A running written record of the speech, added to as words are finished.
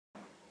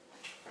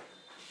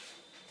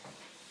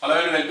Hello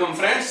and welcome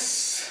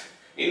friends.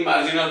 In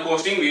marginal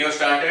costing we have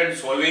started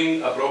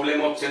solving a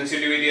problem of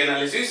sensitivity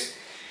analysis.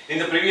 In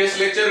the previous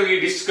lecture we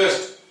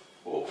discussed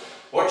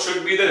what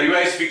should be the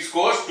revised fixed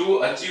cost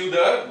to achieve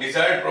the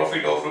desired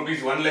profit of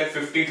rupees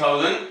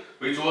 1,50,000,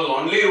 which was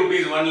only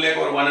rupees 1 lakh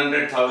or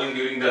 100,000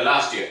 during the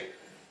last year.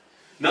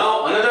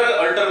 Now another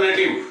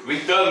alternative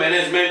with the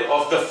management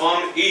of the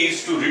firm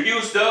is to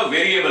reduce the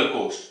variable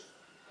cost.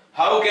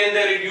 How can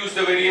they reduce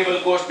the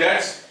variable cost?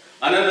 That's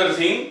another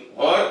thing,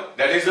 or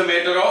that is a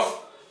matter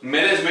of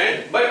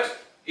management. But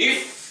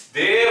if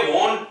they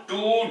want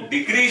to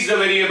decrease the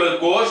variable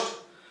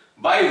cost,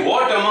 by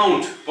what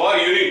amount per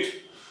unit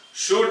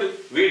should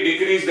we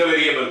decrease the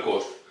variable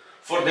cost?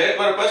 For that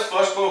purpose,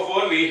 first of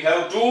all, we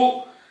have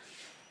to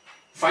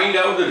find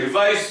out the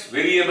revised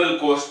variable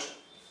cost,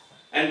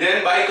 and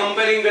then by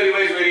comparing the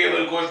revised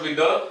variable cost with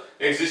the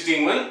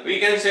existing one, we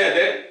can say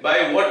that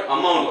by what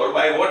amount or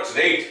by what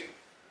rate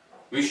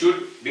we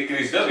should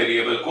decrease the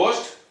variable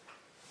cost.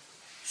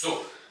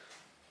 So,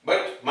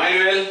 but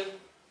mind well,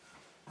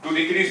 to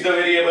decrease the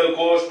variable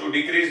cost, to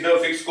decrease the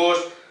fixed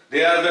cost,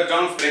 they are the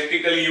terms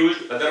practically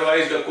used.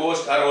 Otherwise, the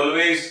costs are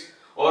always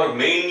or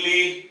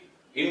mainly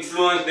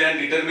influenced and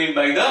determined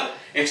by the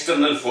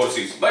external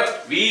forces.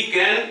 But we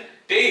can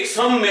take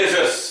some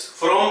measures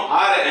from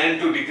our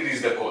end to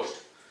decrease the cost.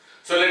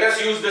 So, let us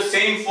use the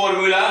same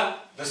formula.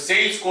 The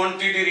sales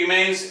quantity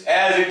remains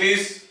as it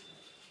is,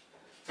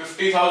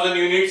 50,000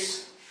 units.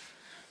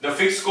 The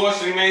fixed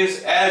cost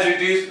remains as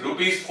it is,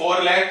 rupees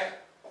 4 lakh.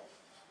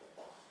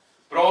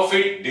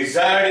 Profit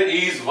desired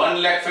is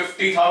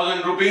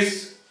 1,50,000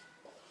 rupees.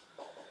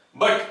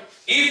 But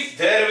if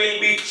there will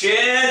be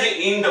change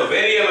in the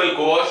variable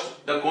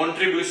cost, the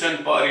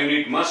contribution per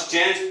unit must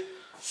change.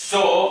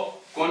 So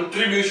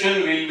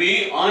contribution will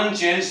be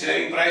unchanged,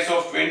 selling price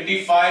of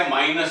 25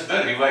 minus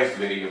the revised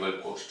variable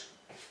cost.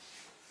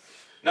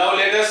 Now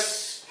let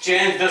us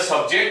change the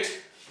subject.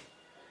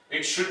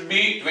 It should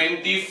be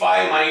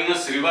 25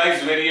 minus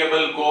revised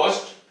variable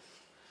cost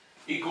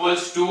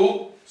equals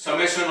to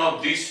summation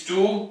of these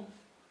two,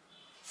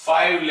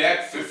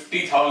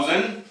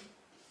 5,50,000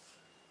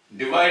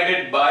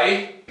 divided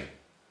by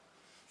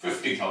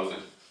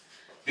 50,000.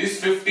 This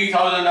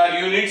 50,000 are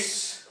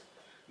units,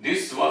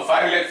 this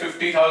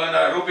 5,50,000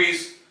 are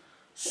rupees.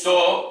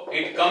 So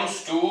it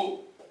comes to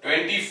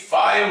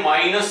 25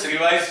 minus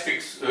revised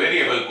fixed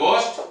variable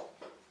cost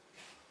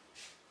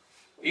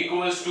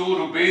equals to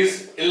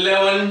rupees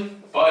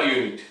 11 per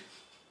unit.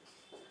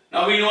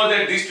 Now we know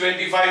that this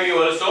 25 is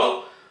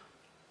also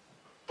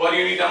per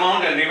unit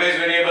amount and revised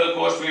variable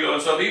cost will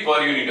also be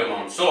per unit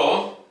amount.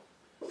 So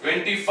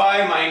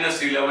 25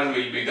 minus 11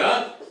 will be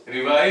the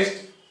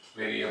revised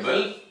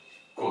variable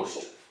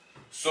cost.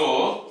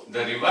 So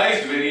the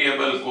revised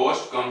variable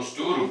cost comes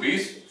to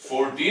rupees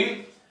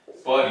 14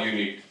 per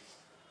unit.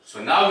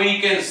 So now we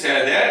can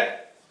say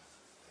that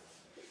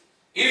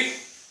if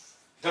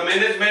the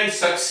management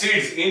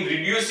succeeds in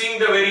reducing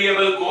the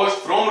variable cost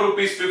from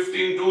rupees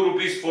 15 to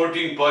rupees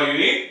 14 per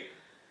unit,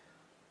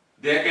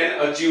 they can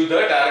achieve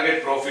the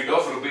target profit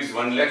of rupees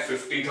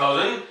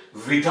 1,50,000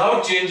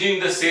 without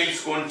changing the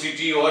sales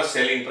quantity or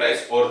selling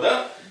price or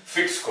the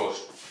fixed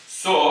cost.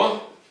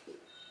 So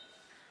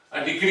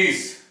a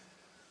decrease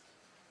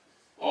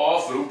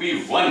of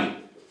rupee 1,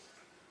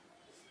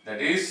 that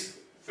is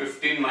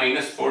 15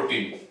 minus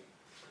 14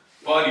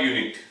 per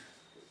unit,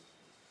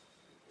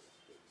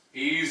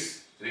 is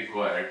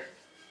required,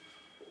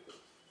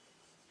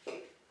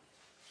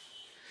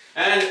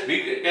 and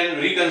we can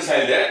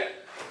reconcile that.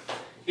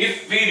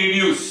 If we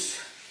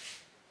reduce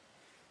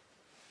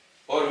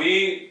or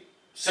we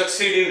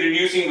succeed in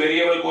reducing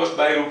variable cost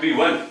by rupee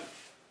 1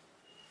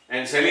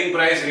 and selling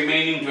price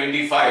remaining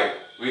 25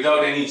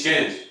 without any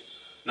change,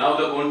 now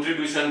the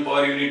contribution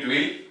per unit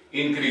will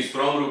increase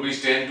from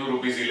rupees 10 to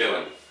rupees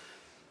 11.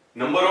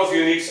 Number of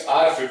units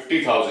are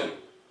 50,000.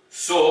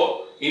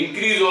 So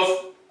increase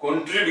of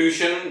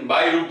contribution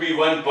by rupee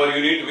 1 per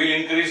unit will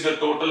increase the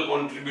total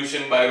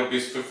contribution by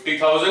rupees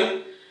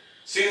 50,000.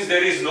 Since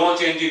there is no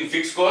change in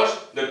fixed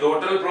cost, the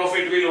total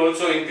profit will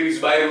also increase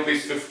by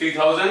rupees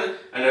 50,000,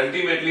 and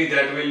ultimately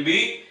that will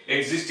be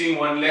existing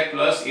 1 lakh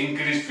plus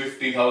increased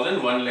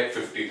 50,000,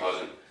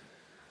 1,50,000.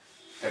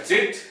 That's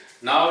it.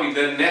 Now in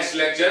the next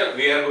lecture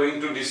we are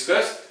going to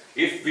discuss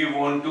if we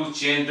want to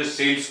change the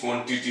sales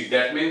quantity.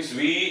 That means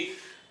we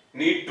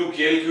need to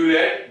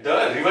calculate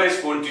the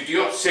revised quantity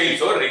of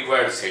sales or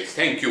required sales.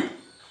 Thank you.